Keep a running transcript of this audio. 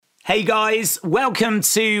Hey guys, welcome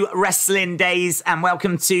to Wrestling Daze and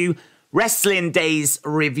welcome to Wrestling Daze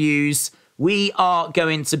Reviews. We are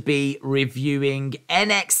going to be reviewing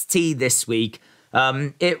NXT this week.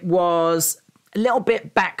 It was a little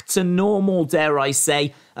bit back to normal, dare I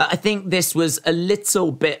say. I think this was a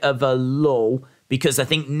little bit of a lull because I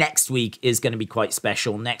think next week is going to be quite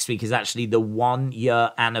special. Next week is actually the 1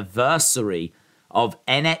 year anniversary of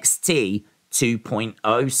NXT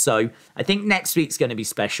 2.0. So I think next week's going to be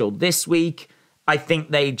special. This week, I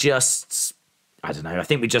think I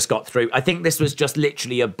think we just got through. I think this was just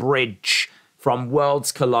literally a bridge from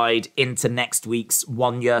Worlds Collide into next week's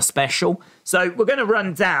 1 year special. So we're going to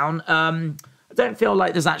run down. I don't feel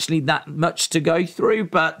like there's actually that much to go through,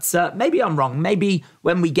 but maybe I'm wrong. Maybe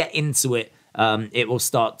when we get into it, it will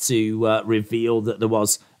start to reveal that there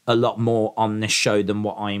was a lot more on this show than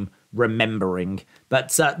what I'm remembering.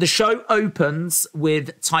 But the show opens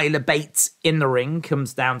with Tyler Bate in the ring,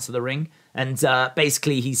 comes down to the ring, and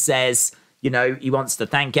basically he says, you know, he wants to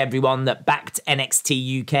thank everyone that backed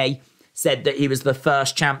NXT UK, said that he was the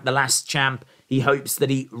first champ, the last champ. He hopes that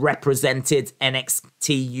he represented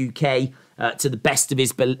NXT UK to the best of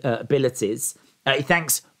his abilities. He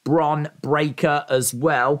thanks Bron Breakker as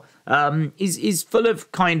well. He's full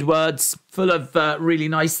of kind words, full of really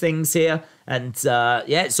nice things here. And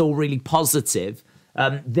it's all really positive.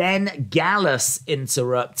 Then Gallus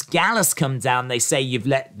interrupts. Gallus come down. They say you've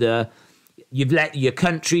let your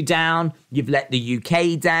country down. You've let the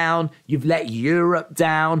UK down. You've let Europe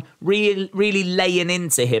down. Really laying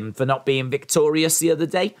into him for not being victorious the other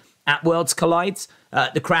day at Worlds Collide.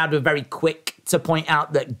 The crowd were very quick to point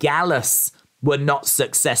out that Gallus were not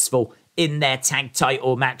successful in their tag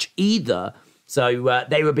title match either. So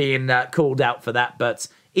they were being called out for that. But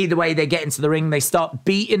either way, they get into the ring. They start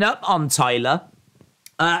beating up on Tyler.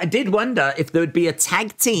 I did wonder if there would be a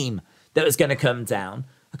tag team that was going to come down.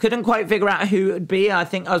 I couldn't quite figure out who it would be. I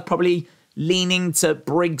think I was probably leaning to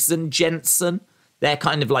Briggs and Jensen. They're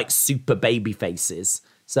kind of like super baby faces.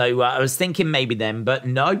 So I was thinking maybe them, but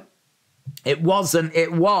no. It wasn't.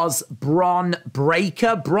 It was Bron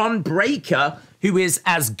Breakker. Bron Breakker, who is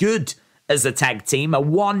as good as a tag team, a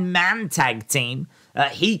one-man tag team.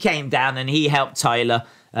 He came down and he helped Tyler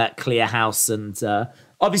clear house. And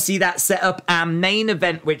obviously that set up our main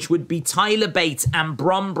event, which would be Tyler Bate and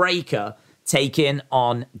Bron Breakker taking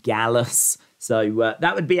on Gallus. So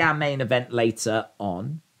that would be our main event later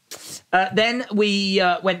on. Then we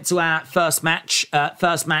went to our first match.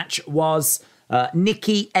 First match was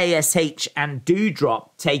Nikki A.S.H and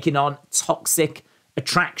Doudrop taking on Toxic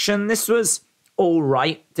Attraction. This was all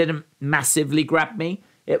right. Didn't massively grab me.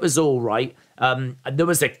 It was all right. There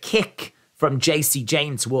was a kick from JC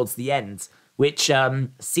Jane towards the end, which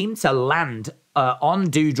seemed to land on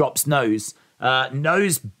Doudrop's nose.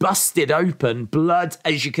 Nose busted open. Blood,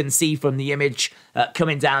 as you can see from the image,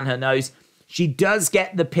 coming down her nose. She does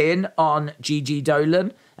get the pin on Gigi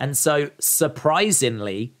Dolan. And so,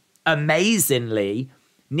 surprisingly, amazingly,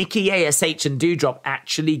 Nikki A.S.H and Doudrop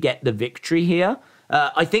actually get the victory here.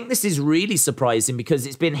 I think this is really surprising because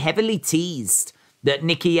it's been heavily teased that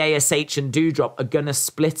Nikki A.S.H and Doudrop are going to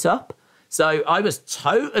split up. So I was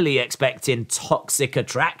totally expecting Toxic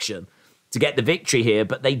Attraction to get the victory here,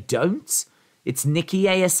 but they don't. It's Nikki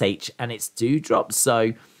A.S.H and it's Doudrop.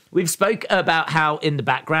 So we've spoke about how in the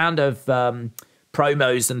background of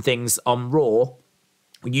promos and things on Raw,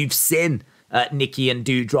 you've seen Nikki and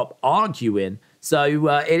Doudrop arguing. So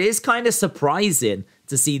it is kind of surprising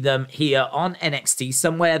to see them here on NXT,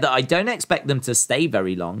 somewhere that I don't expect them to stay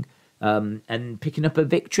very long, and picking up a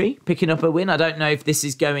victory, picking up a win. I don't know if this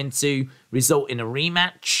is going to result in a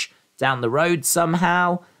rematch down the road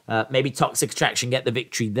somehow. Maybe Toxic Attraction get the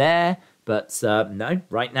victory there, but no,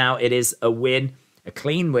 right now it is a win, a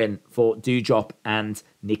clean win for Doudrop and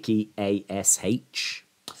Nikki A.S.H.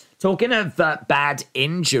 Talking of bad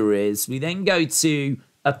injuries, we then go to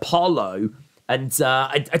Apollo. And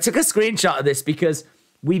I took a screenshot of this because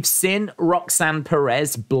we've seen Roxanne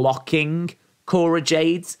Perez blocking Cora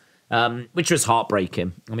Jade, which was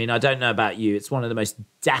heartbreaking. I mean, I don't know about you. It's one of the most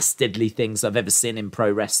dastardly things I've ever seen in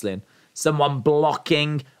pro wrestling. Someone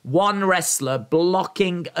blocking, one wrestler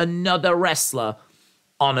blocking another wrestler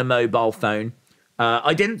on a mobile phone.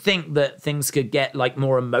 I didn't think that things could get like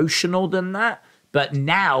more emotional than that. But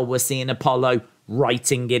now we're seeing Apollo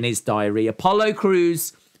writing in his diary. Apollo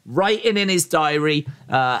Crews writing in his diary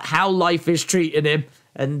how life is treating him.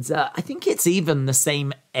 And I think it's even the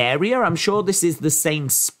same area. I'm sure this is the same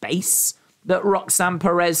space that Roxanne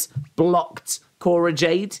Perez blocked Cora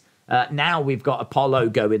Jade. Now we've got Apollo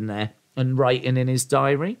going there and writing in his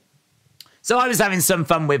diary. So I was having some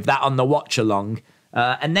fun with that on the watch along.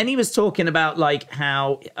 And then he was talking about like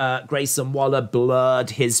how Grayson Waller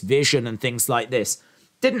blurred his vision and things like this.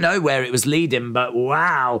 Didn't know where it was leading, but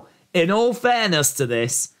wow. In all fairness to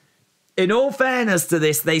this,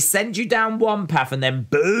 they send you down one path and then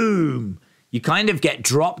boom, you kind of get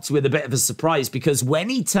dropped with a bit of a surprise, because when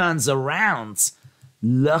he turns around,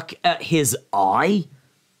 look at his eye.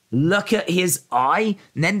 Look at his eye.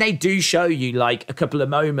 And then they do show you like a couple of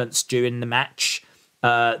moments during the match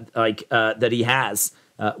that he has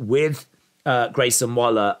with Grayson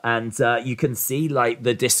Waller. And you can see like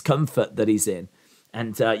the discomfort that he's in.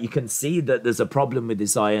 And you can see that there's a problem with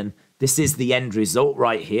his eye. And this is the end result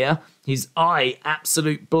right here. His eye,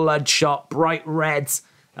 absolute bloodshot, bright red.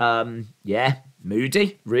 Yeah,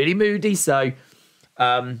 moody, really moody. So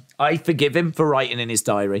I forgive him for writing in his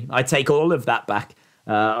diary. I take all of that back.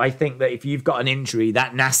 I think that if you've got an injury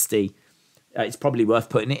that nasty, it's probably worth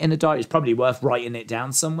putting it in a diary. It's probably worth writing it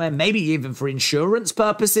down somewhere, maybe even for insurance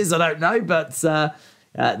purposes. I don't know, but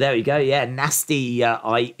there we go. Yeah, nasty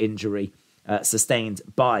eye injury sustained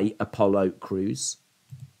by Apollo Crews.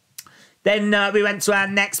 Then we went to our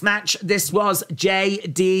next match. This was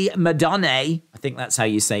JD McDonagh, I think that's how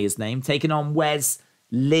you say his name, taking on Wes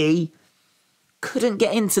Lee. Couldn't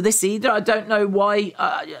get into this either. I don't know why.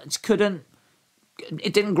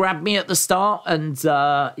 It didn't grab me at the start, and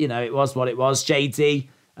it was what it was. JD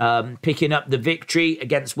picking up the victory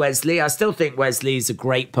against Wes Lee. I still think Wes Lee's a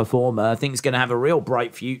great performer. I think he's going to have a real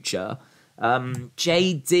bright future.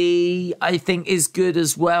 JD, I think, is good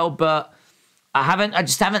as well, but I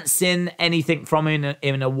just haven't seen anything from him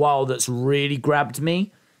in a while that's really grabbed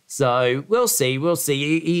me. So we'll see.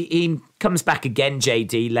 He comes back again,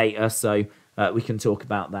 JD, later, so we can talk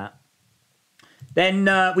about that. Then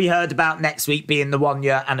we heard about next week being the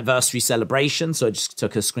 1-year anniversary celebration. So I just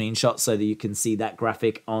took a screenshot so that you can see that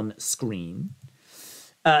graphic on screen.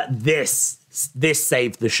 This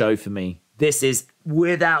saved the show for me. This is,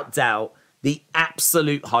 without doubt, the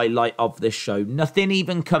absolute highlight of this show. Nothing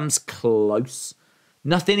even comes close.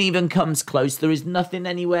 There is nothing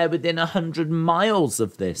anywhere within 100 miles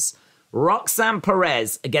of this. Roxanne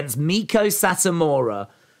Perez against Meiko Satomura.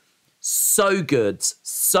 So good.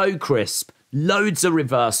 So crisp. Loads of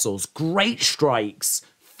reversals, great strikes,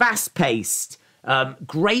 fast-paced,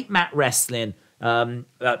 great mat wrestling.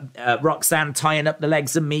 Roxanne tying up the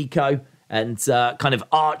legs of Meiko and kind of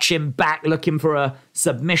arching back, looking for a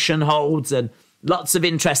submission hold, and lots of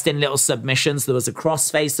interesting little submissions. There was a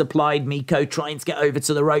crossface applied, Meiko trying to get over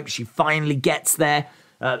to the rope. She finally gets there.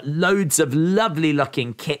 Loads of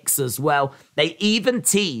lovely-looking kicks as well. They even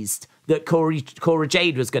teased that Cora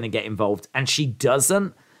Jade was going to get involved, and she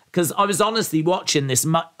doesn't. Because I was honestly watching this,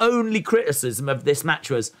 my only criticism of this match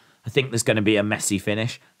was, I think there's going to be a messy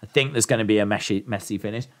finish. And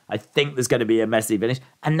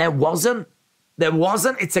there wasn't.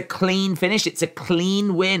 It's a clean finish. It's a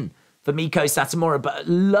clean win for Meiko Satomura, but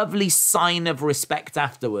a lovely sign of respect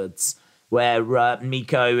afterwards, where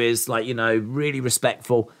Meiko is really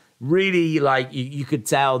respectful. Really, you could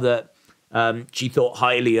tell that she thought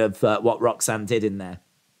highly of what Roxanne did in there.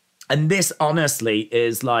 And this, honestly,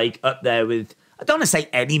 is up there with, I don't want to say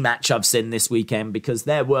any match I've seen this weekend, because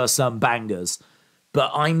there were some bangers. But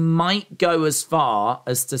I might go as far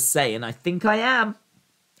as to say, and I think I'm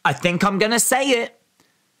going to say it,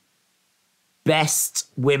 best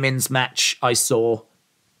women's match I saw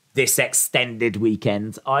this extended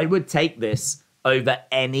weekend. I would take this over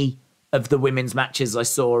any of the women's matches I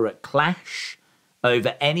saw at Clash,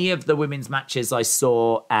 over any of the women's matches I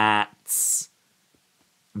saw at...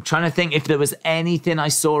 I'm trying to think if there was anything I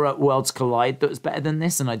saw at Worlds Collide that was better than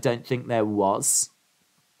this, and I don't think there was.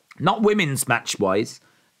 Not women's match-wise.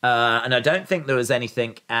 And I don't think there was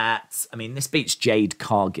anything at... this beats Jade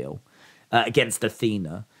Cargill against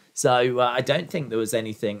Athena. So I don't think there was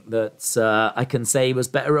anything that I can say was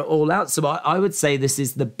better at All Out. So I would say this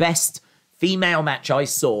is the best female match I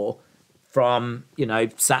saw from,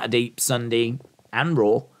 Saturday, Sunday, and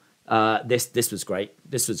Raw. This was great.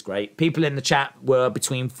 People in the chat were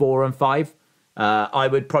between 4 and 5. I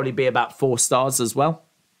would probably be about 4 stars as well.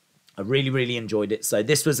 I really, really enjoyed it. So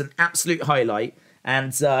this was an absolute highlight.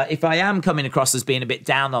 And if I am coming across as being a bit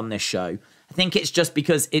down on this show, I think it's just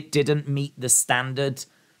because it didn't meet the standard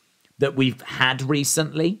that we've had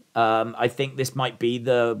recently. I think this might be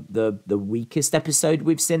the weakest episode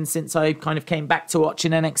we've seen since I kind of came back to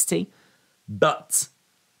watching NXT. But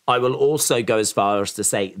I will also go as far as to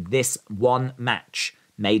say this one match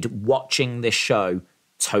made watching this show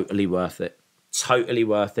totally worth it. Totally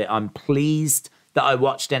worth it. I'm pleased that I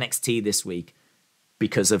watched NXT this week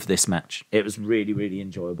because of this match. It was really, really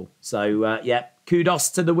enjoyable. So, kudos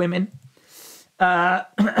to the women.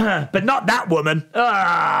 But not that woman.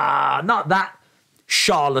 Not that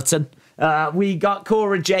charlatan. We got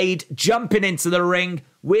Cora Jade jumping into the ring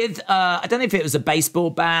with, I don't know if it was a baseball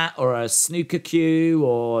bat or a snooker cue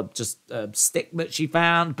or just a stick that she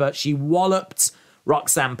found, but she walloped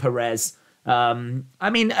Roxanne Perez. I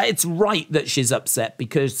mean, it's right that she's upset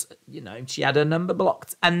because, you know, she had her number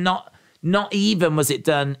blocked, and not even was it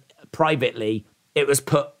done privately. It was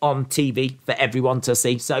put on TV for everyone to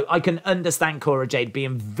see. So I can understand Cora Jade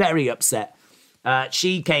being very upset.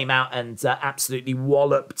 She came out and absolutely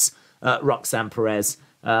walloped Roxanne Perez.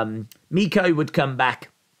 Meiko would come back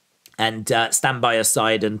and stand by her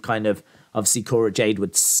side, and kind of, obviously Cora Jade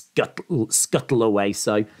would scuttle away.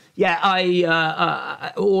 So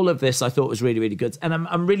yeah, all of this I thought was really, really good. And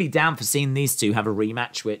I'm really down for seeing these two have a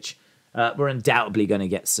rematch, which we're undoubtedly going to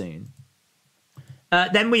get soon.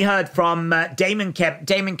 Then we heard from Damon Kemp.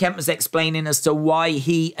 Damon Kemp was explaining as to why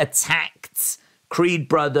he attacked Creed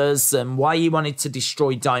Brothers and why he wanted to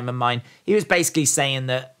destroy Diamond Mine. He was basically saying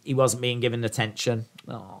that he wasn't being given attention.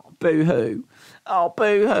 Oh, boo-hoo. Oh,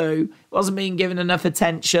 boo-hoo. Wasn't being given enough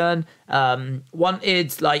attention.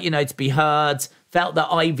 Wanted, like, you know, to be heard. Felt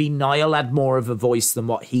that Ivy Nile had more of a voice than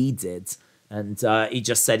what he did. And he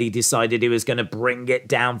just said he decided he was going to bring it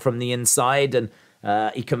down from the inside. And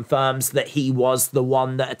he confirms that he was the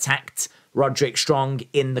one that attacked Roderick Strong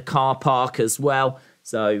in the car park as well.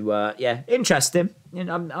 So, yeah, interesting. You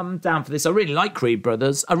know, I'm down for this. I really like Creed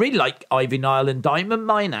Brothers. I really like Ivy Nile and Diamond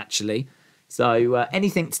Mine, actually. So,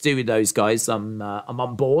 anything to do with those guys, I'm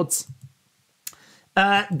on board.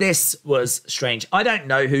 This was strange. I don't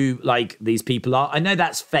know who, like, these people are. I know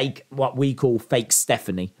that's fake, what we call fake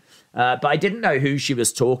Stephanie. But I didn't know who she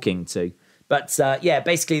was talking to. But, yeah,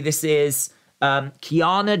 basically this is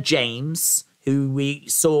Kiana James, who we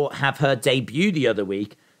saw have her debut the other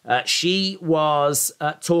week. She was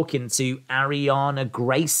talking to Ariana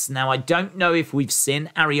Grace. Now, I don't know if we've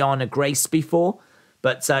seen Ariana Grace before,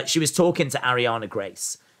 but she was talking to Ariana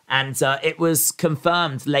Grace. And it was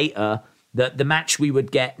confirmed later that the match we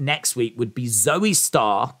would get next week would be Zoe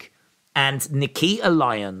Stark and Nikita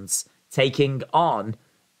Lyons taking on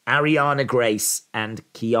Ariana Grace and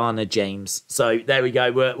Kiana James. So there we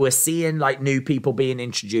go. We're seeing like new people being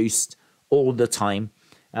introduced all the time.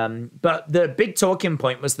 But the big talking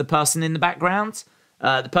point was the person in the background.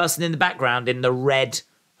 The person in the background in the red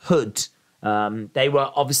hood. They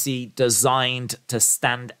were obviously designed to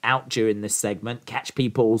stand out during this segment, catch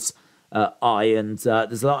people's eye. And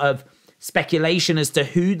there's a lot of speculation as to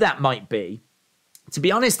who that might be. To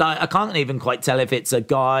be honest, I can't even quite tell if it's a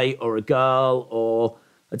guy or a girl, or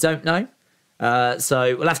I don't know.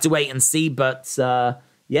 So we'll have to wait and see. But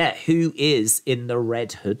yeah, who is in the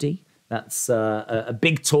red hoodie? That's a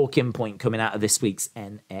big talking point coming out of this week's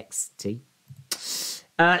NXT.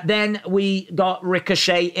 Then we got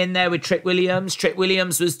Ricochet in there with Trick Williams. Trick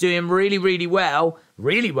Williams was doing really, really well.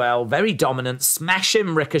 Really well. Very dominant.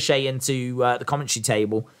 Smashing Ricochet into the commentary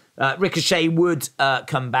table. Ricochet would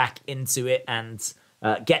come back into it and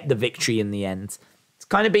get the victory in the end. It's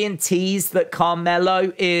kind of being teased that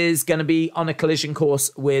Carmelo is going to be on a collision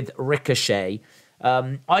course with Ricochet.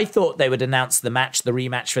 I thought they would announce the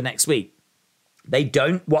rematch for next week. They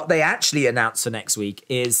don't. What they actually announced for next week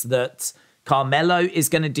is that Carmelo is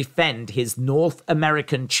going to defend his North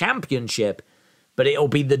American Championship, but it'll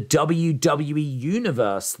be the WWE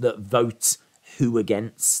Universe that votes who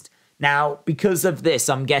against. Now, because of this,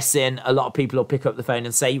 I'm guessing a lot of people will pick up the phone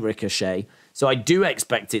and say Ricochet. So I do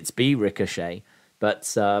expect it to be Ricochet.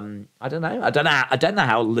 But I don't know. I don't know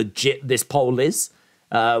how legit this poll is.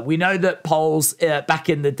 We know that polls back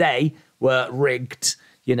in the day were rigged.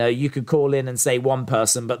 You know, you could call in and say one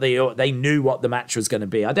person, but they knew what the match was going to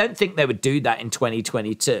be. I don't think they would do that in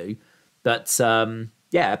 2022. But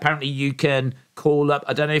yeah, apparently you can call up.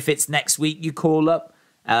 I don't know if it's next week you call up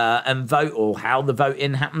and vote, or how the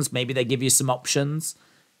voting happens. Maybe they give you some options.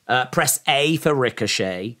 Press A for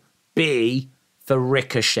Ricochet, B for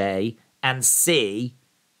Ricochet, and C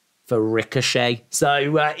for Ricochet.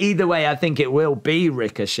 So either way, I think it will be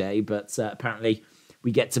Ricochet, but apparently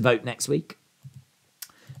we get to vote next week.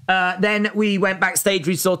 Then we went backstage.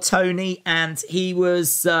 We saw Tony, and he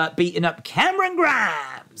was beating up Cameron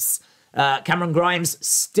Grimes. Cameron Grimes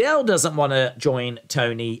still doesn't want to join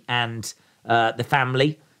Tony and the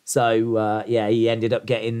family. So, yeah, he ended up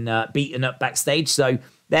getting beaten up backstage. So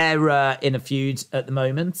they're in a feud at the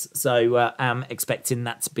moment. So I'm expecting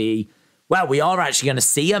that to be... Well, we are actually going to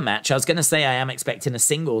see a match. I was going to say I am expecting a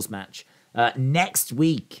singles match. Next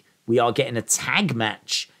week, we are getting a tag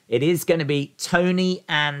match. It is going to be Tony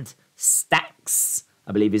and Stax,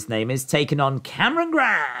 I believe his name is, taking on Cameron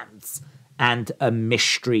Grimes and a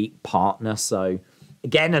mystery partner. So,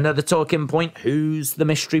 again, another talking point. Who's the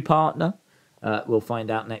mystery partner? We'll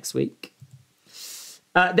find out next week.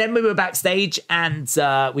 Then we were backstage, and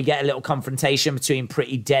we get a little confrontation between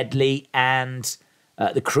Pretty Deadly and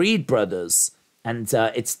the Creed brothers. And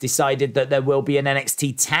it's decided that there will be an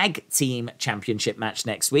NXT Tag Team Championship match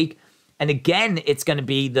next week. And again, it's going to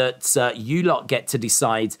be that you lot get to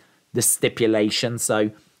decide the stipulation. So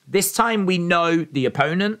this time we know the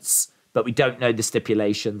opponents, but we don't know the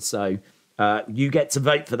stipulation. So you get to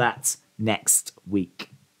vote for that next week.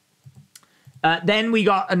 Then we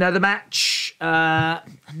got another match.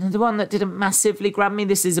 Another one that didn't massively grab me.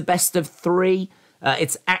 This is a best of 3.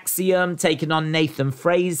 It's Axiom taking on Nathan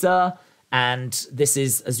Frazer. And this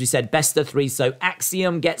is, as we said, best of 3. So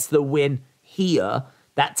Axiom gets the win here.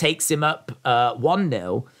 That takes him up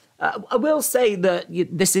 1-0. I will say that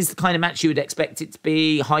this is the kind of match you would expect it to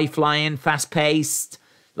be. High-flying, fast-paced,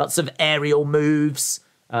 lots of aerial moves.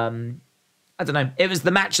 I don't know. It was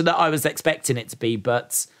the match that I was expecting it to be,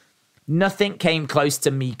 but nothing came close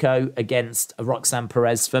to Meiko against Roxanne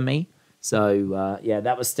Perez for me. So, yeah,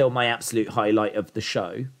 that was still my absolute highlight of the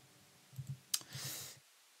show.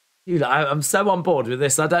 I'm so on board with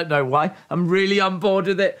this. I don't know why. I'm really on board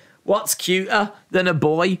with it. What's cuter than a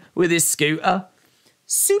boy with his scooter?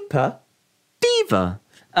 Super Diva.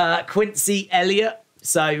 Quincy Elliott.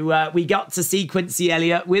 So we got to see Quincy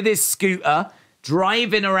Elliott with his scooter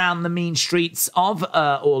driving around the mean streets of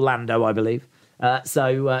Orlando, I believe.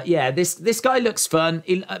 Yeah, this guy looks fun.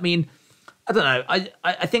 I mean, I don't know.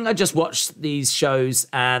 I think I just watched these shows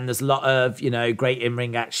and there's a lot of, great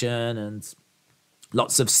in-ring action and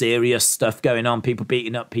lots of serious stuff going on, people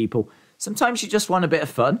beating up people. Sometimes you just want a bit of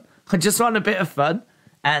fun. I just want a bit of fun.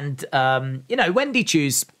 And, Wendy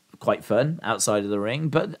Chu's quite fun outside of the ring,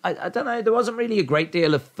 but I don't know, there wasn't really a great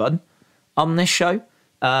deal of fun on this show.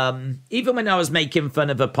 Even when I was making fun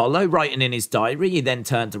of Apollo, writing in his diary, he then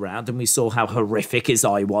turned around and we saw how horrific his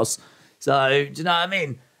eye was. So, do you know what I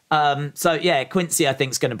mean? Yeah, Quincy, I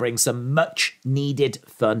think, is going to bring some much-needed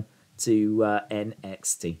fun to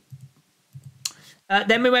NXT.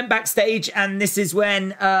 Then we went backstage, and this is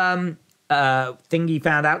when Thingy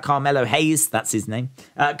found out, Carmelo Hayes, that's his name.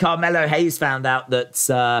 Carmelo Hayes found out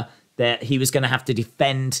that he was going to have to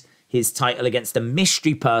defend his title against a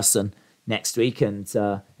mystery person next week. And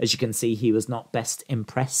as you can see, he was not best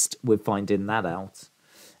impressed with finding that out.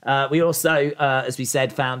 We also, as we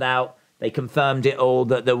said, found out, they confirmed it all,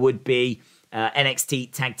 that there would be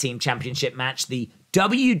NXT Tag Team Championship match. The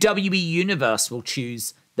WWE Universe will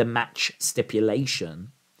choose the match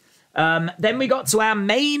stipulation. Then we got to our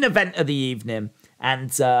main event of the evening.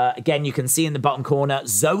 And again, you can see in the bottom corner,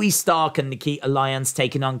 Zoe Stark and Nikita Lyons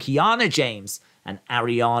taking on Kiana James and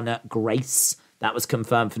Ariana Grace. That was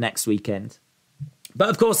confirmed for next weekend. But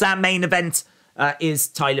of course, our main event is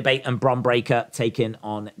Tyler Bate and Bron Breakker taking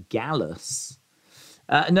on Gallus.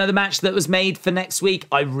 Another match that was made for next week.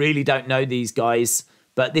 I really don't know these guys,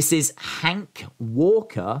 but this is Hank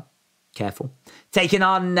Walker, careful, taking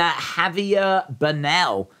on Javier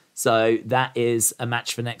Bernal. So that is a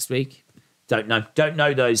match for next week. Don't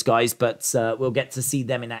know those guys, but we'll get to see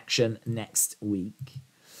them in action next week.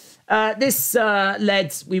 We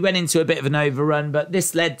went into a bit of an overrun, but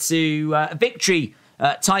this led to a victory.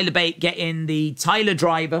 Tyler Bate getting the Tyler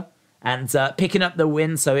Driver and picking up the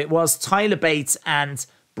win. So it was Tyler Bate and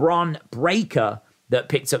Bron Breakker that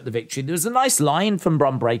picked up the victory. There was a nice line from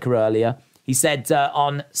Bron Breakker earlier. He said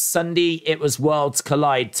on Sunday it was Worlds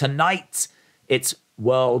Collide. Tonight it's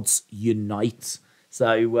Worlds Unite.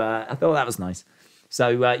 So I thought that was nice.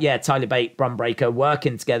 So Tyler Bate, Bron Breakker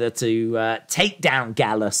working together to take down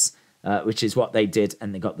Gallus, which is what they did,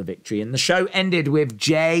 and they got the victory. And the show ended with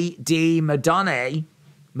JD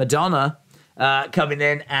Madonna coming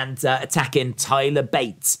in and attacking Tyler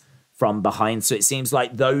Bate from behind. So it seems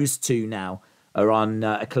like those two now are on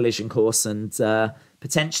a collision course and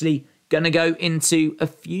potentially going to go into a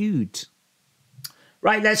feud.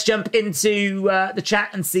 Right, let's jump into the chat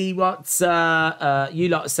and see what you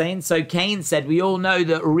lot are saying. So Kane said, we all know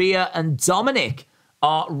that Rhea and Dominic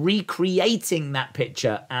are recreating that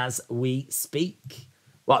picture as we speak.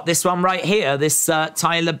 What, this one right here, this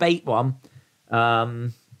Tyler Bate one?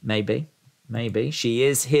 Maybe. She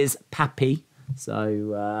is his pappy.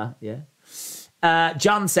 So, yeah.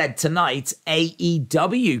 John said, tonight,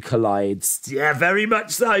 AEW collides. Yeah, very much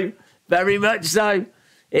so. Very much so.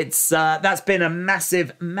 It's that's been a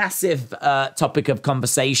massive topic of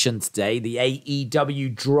conversation today, the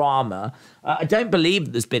AEW drama. I don't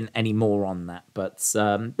believe there's been any more on that, but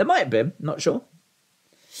there might have been, not sure.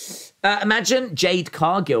 Imagine Jade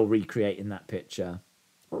Cargill recreating that picture.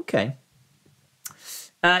 Okay.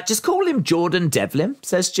 Just call him Jordan Devlin,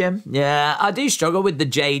 says Jim. Yeah, I do struggle with the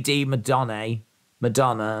JD McDonagh.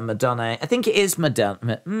 Madonna. I think it is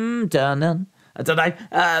Madonna. I don't know.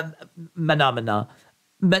 Madonna.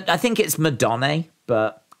 I think it's Madonna,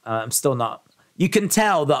 but I'm still not. You can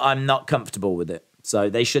tell that I'm not comfortable with it.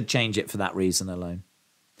 So they should change it for that reason alone.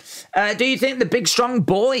 Do you think the big strong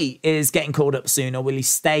boy is getting called up soon, or will he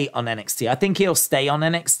stay on NXT? I think he'll stay on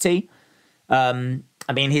NXT.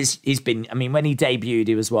 I mean, he's been. I mean, when he debuted,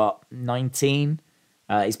 he was what, 19.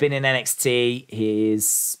 He's been in NXT.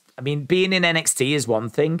 Being in NXT is one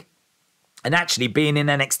thing, and actually being in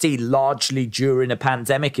NXT largely during a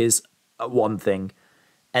pandemic is one thing,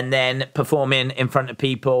 and then performing in front of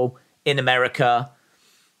people in America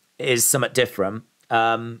is somewhat different.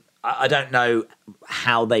 I don't know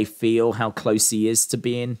how they feel, how close he is to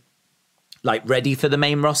being like ready for the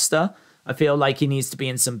main roster. I feel like he needs to be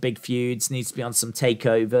in some big feuds, needs to be on some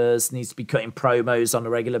takeovers, needs to be cutting promos on a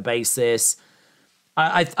regular basis.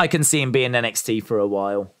 I can see him being NXT for a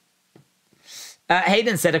while.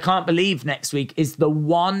 Hayden said, I can't believe next week is the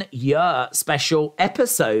 1 year special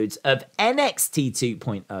episode of NXT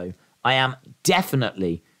 2.0. I am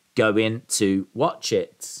definitely going to watch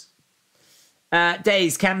it.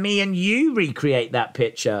 Daze, can me and you recreate that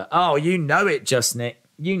picture? Oh, you know it, Just Nick.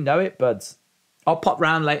 You know it, buds. I'll pop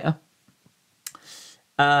round later.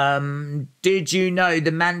 Did you know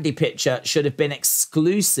the Mandy picture should have been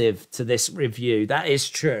exclusive to this review? That is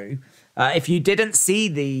true. If you didn't see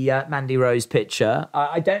the Mandy Rose picture,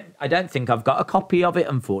 I don't think I've got a copy of it,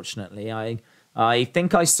 unfortunately. I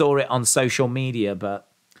think I saw it on social media, but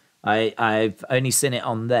I've only seen it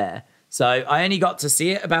on there. So I only got to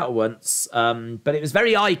see it about once, but it was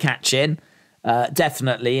very eye-catching,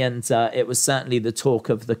 definitely, and it was certainly the talk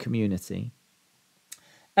of the community.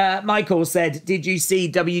 Michael said, did you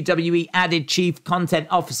see WWE added Chief Content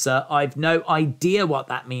Officer? I've no idea what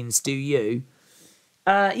that means, do you?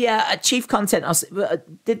 Yeah, a Chief Content Officer.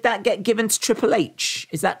 Did that get given to Triple H?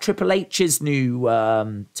 Is that Triple H's new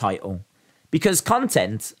title? Because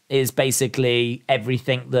content is basically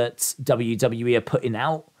everything that WWE are putting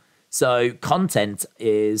out. So content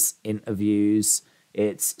is interviews,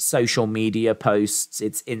 it's social media posts,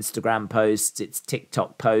 it's Instagram posts, it's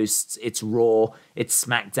TikTok posts, it's Raw, it's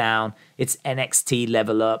SmackDown, it's NXT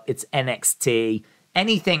Level Up, it's NXT.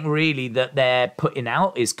 Anything really that they're putting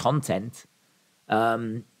out is content.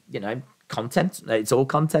 Content. It's all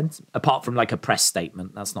content, apart from like a press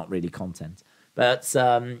statement. That's not really content. But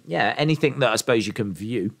anything that I suppose you can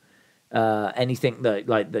view. Anything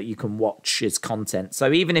that you can watch is content.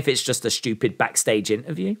 So even if it's just a stupid backstage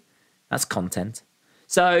interview, that's content.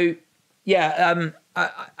 So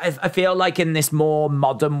I feel like in this more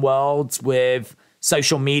modern world with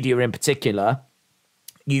social media in particular,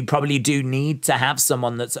 you probably do need to have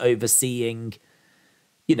someone that's overseeing.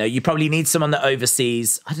 You probably need someone that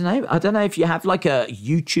oversees. I don't know if you have like a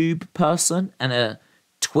YouTube person and a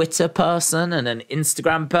Twitter person and an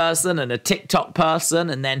Instagram person and a TikTok person,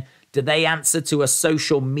 and then do they answer to a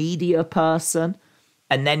social media person?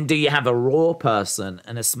 And then do you have a Raw person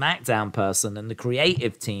and a SmackDown person and the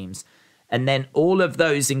creative teams? And then all of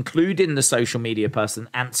those, including the social media person,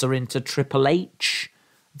 answer into Triple H?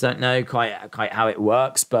 Don't know quite how it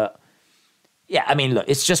works, but yeah, I mean, look,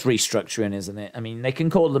 it's just restructuring, isn't it? I mean, they can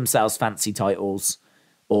call themselves fancy titles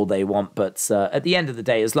all they want, but at the end of the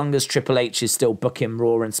day, as long as Triple H is still booking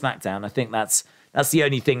Raw and SmackDown, I think that's the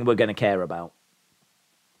only thing we're going to care about.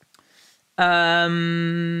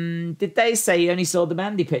 Did they say you only saw the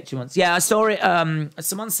Mandy picture once? Yeah, I saw it.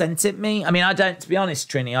 Someone sent it me. I mean, to be honest,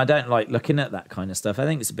 Trini, I don't like looking at that kind of stuff. I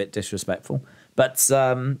think it's a bit disrespectful. But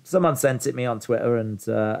someone sent it me on Twitter, and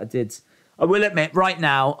I did. I will admit, right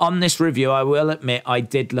now on this review, I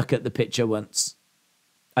did look at the picture once.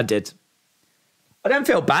 I did. I don't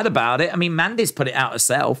feel bad about it. I mean, Mandy's put it out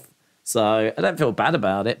herself, so I don't feel bad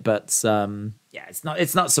about it. But it's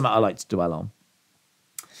not something I like to dwell on.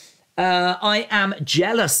 I am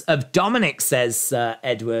jealous of Dominic, says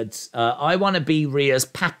Edward. I want to be Rhea's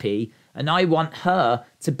pappy, and I want her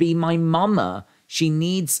to be my mama. She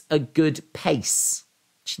needs a good pace.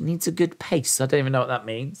 She needs a good pace. I don't even know what that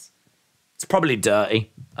means. It's probably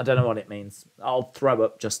dirty. I don't know what it means. I'll throw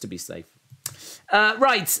up just to be safe.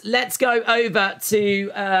 Right, let's go over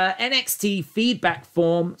to NXT feedback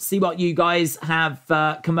form, see what you guys have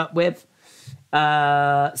come up with.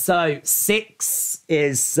 So 6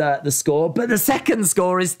 is the score, but the second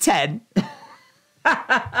score is 10.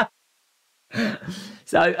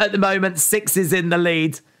 So at the moment, 6 is in the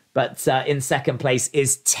lead, but in second place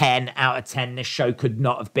is 10 out of 10. This show could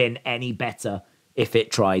not have been any better if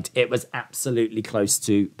it tried. It was absolutely close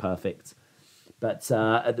to perfect. But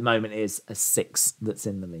at the moment, it is a 6 that's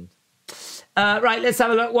in the lead. Right, let's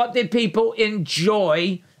have a look. What did people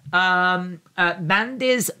enjoy?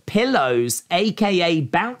 Mandy's pillows, a.k.a.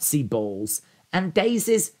 bouncy balls, and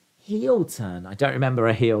Daze's heel turn. I don't remember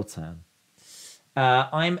a heel turn.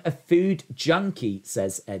 I'm a food junkie,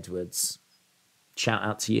 says Edwards. Shout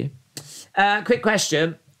out to you. Quick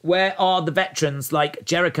question. Where are the veterans like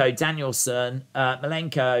Jericho, Danielson,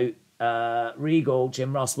 Malenko, Regal,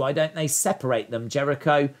 Jim Ross? Why don't they separate them?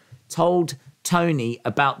 Jericho told Tony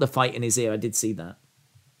about the fight in his ear. I did see that.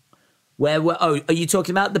 Are you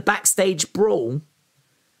talking about the backstage brawl?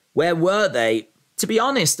 Where were they? To be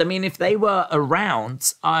honest, I mean, if they were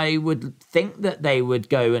around, I would think that they would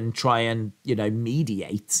go and try and,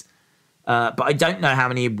 mediate. But I don't know how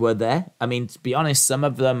many were there. I mean, to be honest, some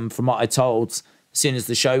of them, from what I told, as soon as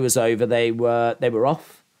the show was over, they were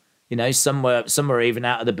off. Some were even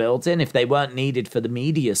out of the building. If they weren't needed for the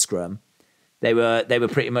media scrum, they were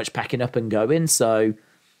pretty much packing up and going. So,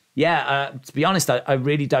 yeah, to be honest, I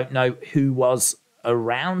really don't know who was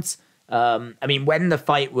around. I mean, when the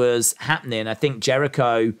fight was happening, I think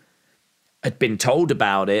Jericho had been told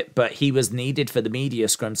about it, but he was needed for the media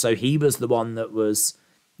scrum. So he was the one that was,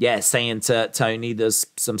 saying to Tony, there's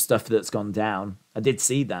some stuff that's gone down. I did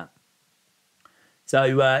see that.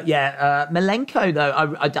 So, Malenko, though,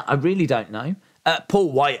 I really don't know.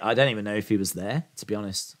 Paul White, I don't even know if he was there, to be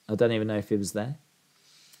honest. I don't even know if he was there.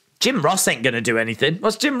 Jim Ross ain't going to do anything.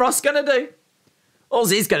 What's Jim Ross going to do? All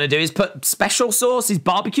he's going to do is put special sauce, his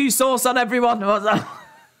barbecue sauce on everyone.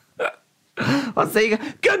 What's he?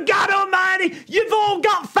 Good God Almighty! You've all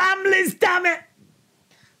got families, damn it!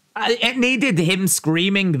 It needed him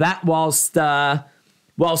screaming that whilst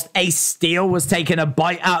Ace Steel was taking a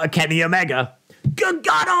bite out of Kenny Omega. Good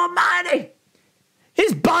God Almighty!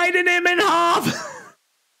 He's biting him in half.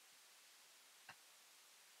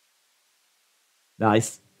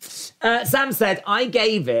 Nice. Sam said, I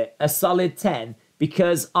gave it a solid 10.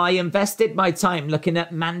 Because I invested my time looking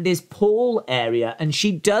at Mandy's pool area, and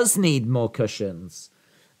she does need more cushions.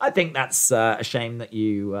 I think that's a shame that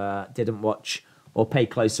you didn't watch or pay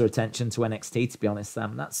closer attention to NXT, to be honest,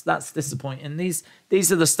 Sam. That's disappointing. These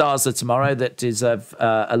are the stars of tomorrow that deserve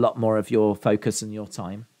a lot more of your focus and your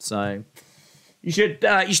time. So you should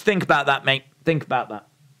think about that, mate. Think about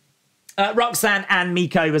that. Roxanne and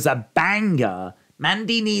Meiko was a banger.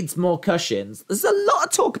 Mandy needs more cushions. There's a lot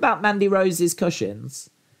of talk about Mandy Rose's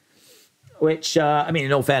cushions, which,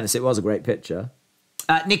 in all fairness, it was a great picture.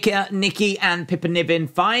 Nikki and Pippa Niven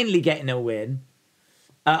finally getting a win.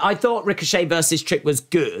 I thought Ricochet versus Trick was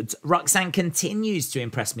good. Roxanne continues to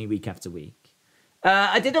impress me week after week.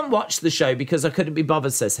 I didn't watch the show because I couldn't be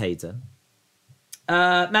bothered, says Hayden.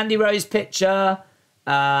 Mandy Rose picture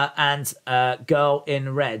and girl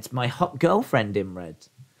in red. My hot girlfriend in red.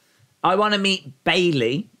 I want to meet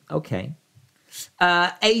Bailey. Okay.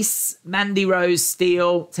 Ace, Mandy Rose,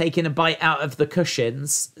 Steele taking a bite out of the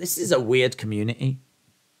cushions. This is a weird community.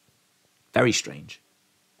 Very strange.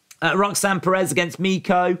 Roxanne Perez against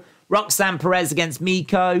Meiko. Roxanne Perez against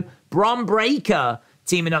Meiko. Bron Breakker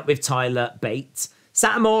teaming up with Tyler Bate.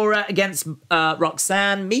 Satomura against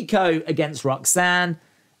Roxanne. Meiko against Roxanne.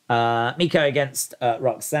 Meiko against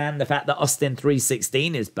Roxanne. The fact that Austin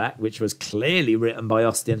 316 is back, which was clearly written by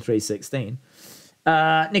Austin 316.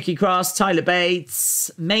 Nikki Cross, Tyler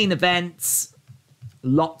Bates, main events.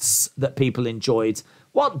 Lots that people enjoyed.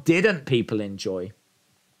 What didn't people enjoy?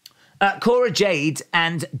 Cora Jade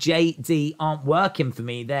and JD aren't working for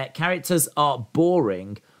me. Their characters are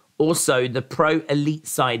boring. Also, the pro elite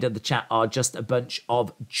side of the chat are just a bunch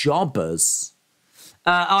of jobbers.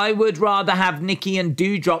 I would rather have Nikki and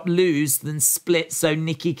Doudrop lose than split so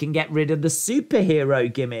Nikki can get rid of the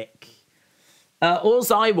superhero gimmick. All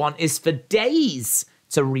I want is for Daze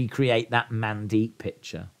to recreate that Mandy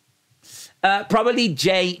picture. Probably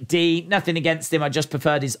JD. Nothing against him. I just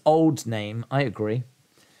preferred his old name. I agree.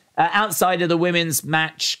 Outside of the women's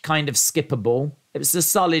match, kind of skippable. It was a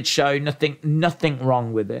solid show. Nothing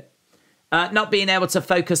wrong with it. Not being able to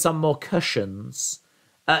focus on more cushions.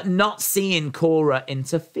 Not seeing Cora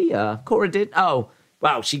interfere. Cora did. Oh,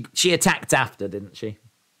 well, she attacked after, didn't she?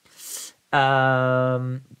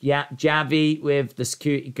 Javi with the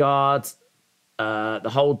security guard.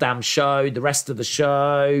 The whole damn show. The rest of the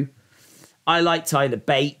show. I like Tyler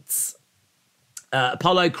Bates.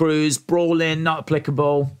 Apollo Crews, brawling, not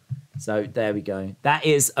applicable. So there we go. That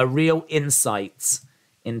is a real insight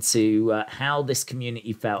into how this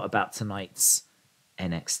community felt about tonight's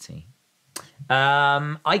NXT.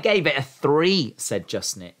 I gave it a 3, said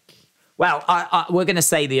Just Nick. Well, we're going to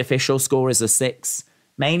say the official score is a 6,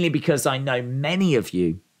 mainly because I know many of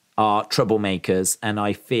you are troublemakers, and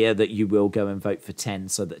I fear that you will go and vote for 10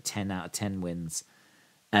 so that 10 out of 10 wins.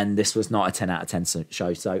 And this was not a 10 out of 10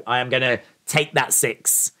 show, so I am going to take that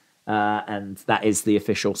 6, and that is the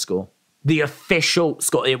official score. The official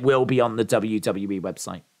score. It will be on the WWE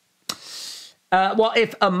website. What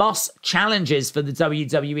if Amos challenges for the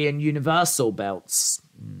WWE and Universal belts?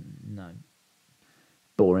 No.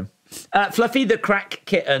 Boring. Fluffy the Crack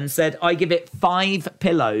Kitten said, I give it 5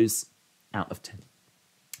 pillows out of 10.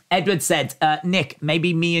 Edward said, Nick,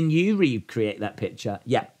 maybe me and you recreate that picture.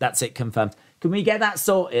 Yeah, that's it, confirmed. Can we get that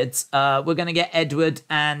sorted? We're going to get Edward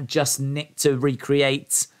and just Nick to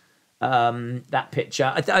recreate that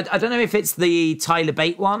picture. I don't know if it's the Tyler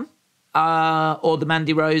Bate one or the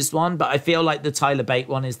Mandy Rose one, but I feel like the Tyler Bate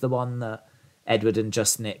one is the one that Edward and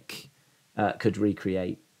just Nick could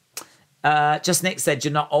recreate. Just Nick said,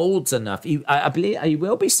 you're not old enough. I believe you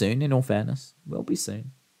will be soon, in all fairness. Will be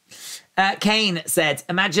soon. Kane said,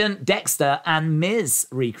 imagine Dexter and Miz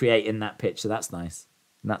recreating that picture. That's nice.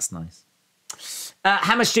 That's nice.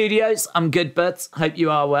 Hammer Studios, I'm good, bud. Hope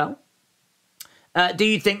you are well. Do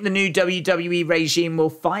you think the new WWE regime will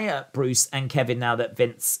fire Bruce and Kevin now that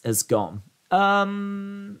Vince has gone?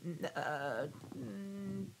 Don't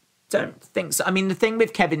think so. I mean, the thing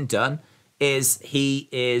with Kevin Dunn is he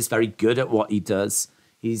is very good at what he does.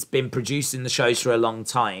 He's been producing the shows for a long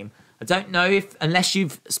time. I don't know if, unless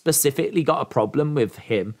you've specifically got a problem with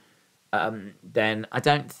him, then I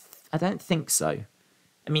don't think so.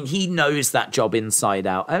 I mean, he knows that job inside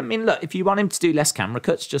out. I mean, look, if you want him to do less camera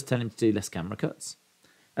cuts, just tell him to do less camera cuts.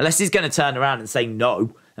 Unless he's going to turn around and say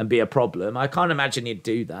no and be a problem. I can't imagine he'd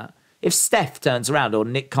do that. If Steph turns around or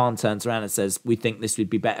Nick Khan turns around and says, we think this would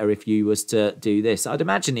be better if you was to do this, I'd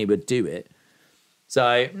imagine he would do it.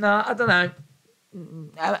 So, no, I don't know.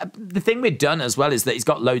 The thing we've done as well is that he's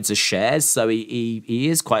got loads of shares, so he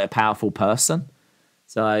is quite a powerful person.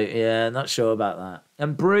 So, yeah, not sure about that.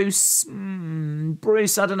 And Bruce,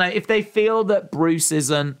 I don't know. If they feel that Bruce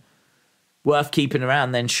isn't worth keeping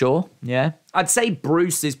around, then sure, yeah. I'd say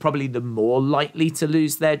Bruce is probably the more likely to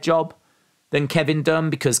lose their job than Kevin Dunn,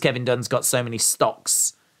 because Kevin Dunn's got so many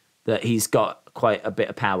stocks that he's got quite a bit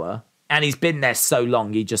of power. And he's been there so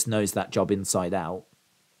long, he just knows that job inside out.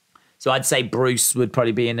 So I'd say Bruce would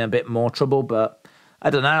probably be in a bit more trouble, but I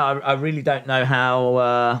don't know. I really don't know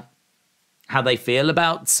how they feel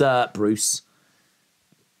about Bruce.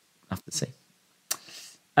 I have to see.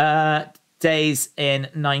 Days in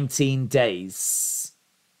 19 days.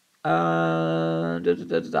 I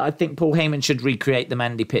think Paul Heyman should recreate the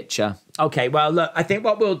Mandy picture. Okay, well, look, I think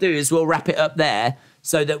what we'll do is we'll wrap it up there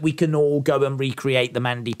so that we can all go and recreate the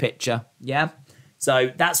Mandy picture. Yeah?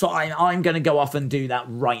 So that's what I'm going to go off and do that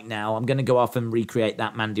right now. I'm going to go off and recreate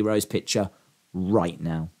that Mandy Rose picture right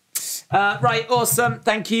now. Right, awesome.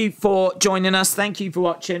 Thank you for joining us. Thank you for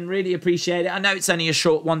watching. Really appreciate it. I know it's only a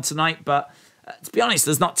short one tonight, but to be honest,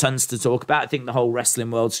 there's not tons to talk about. I think the whole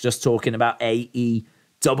wrestling world's just talking about AEW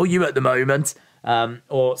at the moment,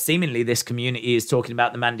 or seemingly this community is talking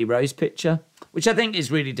about the Mandy Rose picture, which I think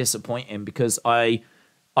is really disappointing because I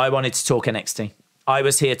wanted to talk NXT. I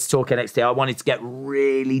was here to talk NXT. I wanted to get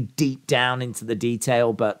really deep down into the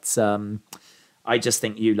detail, but I just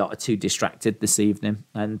think you lot are too distracted this evening,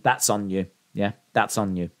 and that's on you. Yeah, that's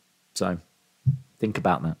on you. So think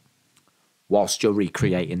about that whilst you're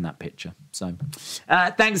recreating that picture. So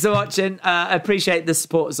thanks for watching. I appreciate the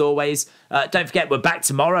support as always. Don't forget, we're back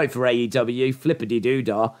tomorrow for AEW.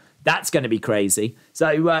 Flippity-doo-dah. That's going to be crazy.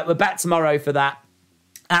 So we're back tomorrow for that.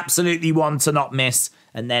 Absolutely one to not miss.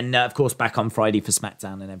 And then, of course, back on Friday for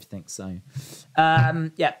SmackDown and everything. So,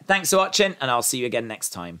 yeah, thanks for watching, and I'll see you again next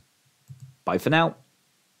time. Bye for now.